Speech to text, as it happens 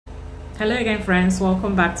Hello again, friends.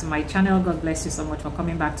 Welcome back to my channel. God bless you so much for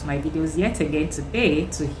coming back to my videos yet again today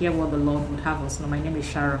to hear what the Lord would have us know. My name is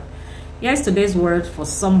Sharon. Yes, today's word for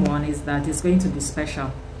someone is that it's going to be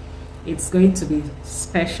special. It's going to be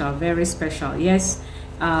special, very special. Yes,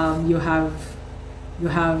 you have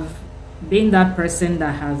been that person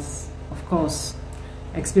that has, of course,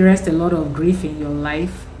 experienced a lot of grief in your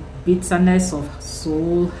life, bitterness of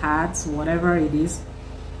soul, heart, whatever it is.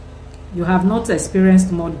 You have not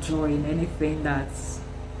experienced more joy in anything that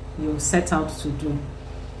you set out to do.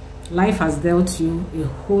 Life has dealt you a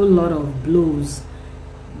whole lot of blows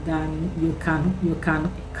than you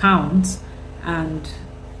can count, and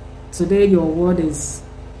today your word is,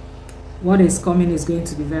 what is coming is going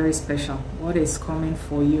to be very special. What is coming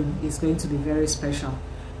for you is going to be very special.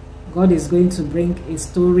 God is going to bring a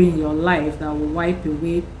story in your life that will wipe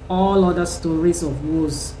away all other stories of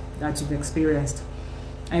woes that you've experienced.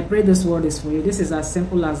 I pray this word is for you. This is as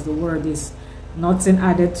simple as the word is. Nothing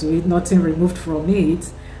added to it, nothing removed from it.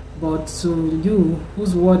 But to you,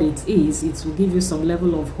 whose word it is, it will give you some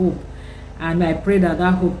level of hope. And I pray that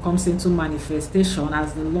that hope comes into manifestation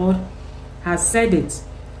as the Lord has said it.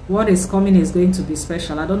 What is coming is going to be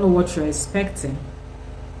special. I don't know what you're expecting.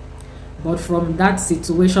 But from that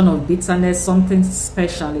situation of bitterness, something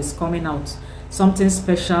special is coming out. Something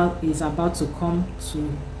special is about to come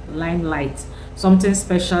to limelight. Something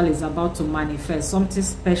special is about to manifest. Something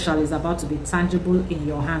special is about to be tangible in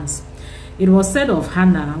your hands. It was said of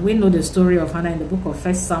Hannah. We know the story of Hannah in the book of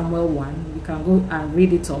 1 Samuel 1. You can go and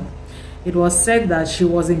read it up. It was said that she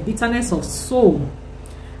was in bitterness of soul.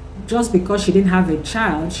 Just because she didn't have a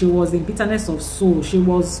child, she was in bitterness of soul. She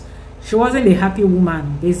wasn't a happy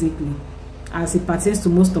woman, basically. As it pertains to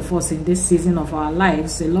most of us in this season of our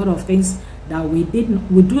lives, a lot of things that we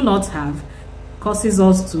do not have causes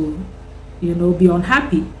us to, be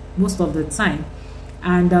unhappy most of the time.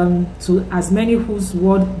 And to as many whose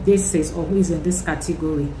word this is or who is in this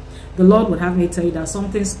category, the Lord would have me tell you that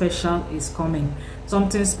something special is coming.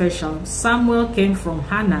 Something special. Samuel came from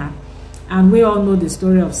Hannah, and we all know the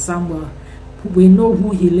story of Samuel. We know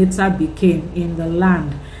who he later became in the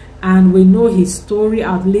land, and we know his story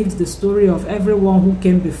outlived the story of everyone who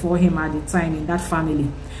came before him at the time in that family.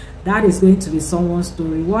 That is going to be someone's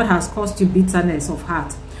story. What has caused you bitterness of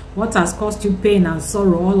heart? What has caused you pain and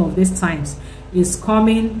sorrow all of these times is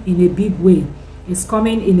coming in a big way. It's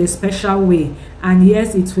coming in a special way. And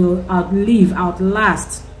yes, it will outlive,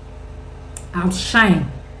 outlast,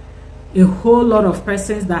 outshine a whole lot of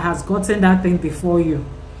persons that has gotten that thing before you.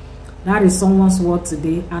 That is someone's word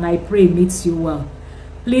today, and I pray it meets you well.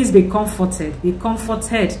 Please be comforted. Be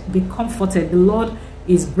comforted. Be comforted. The Lord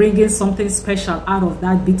is bringing something special out of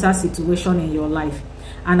that bitter situation in your life.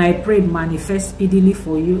 And I pray manifest speedily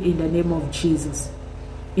for you in the name of Jesus.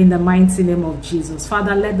 In the mighty name of Jesus.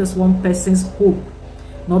 Father, let this one person's hope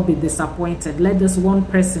not be disappointed. Let this one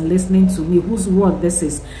person listening to me, whose word this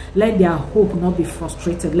is, let their hope not be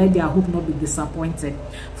frustrated. Let their hope not be disappointed.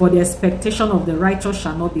 For the expectation of the righteous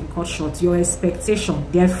shall not be cut short. Your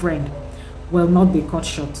expectation, dear friend, will not be cut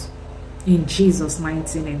short. In Jesus'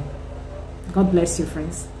 mighty name. God bless you,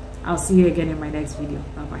 friends. I'll see you again in my next video.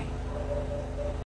 Bye-bye.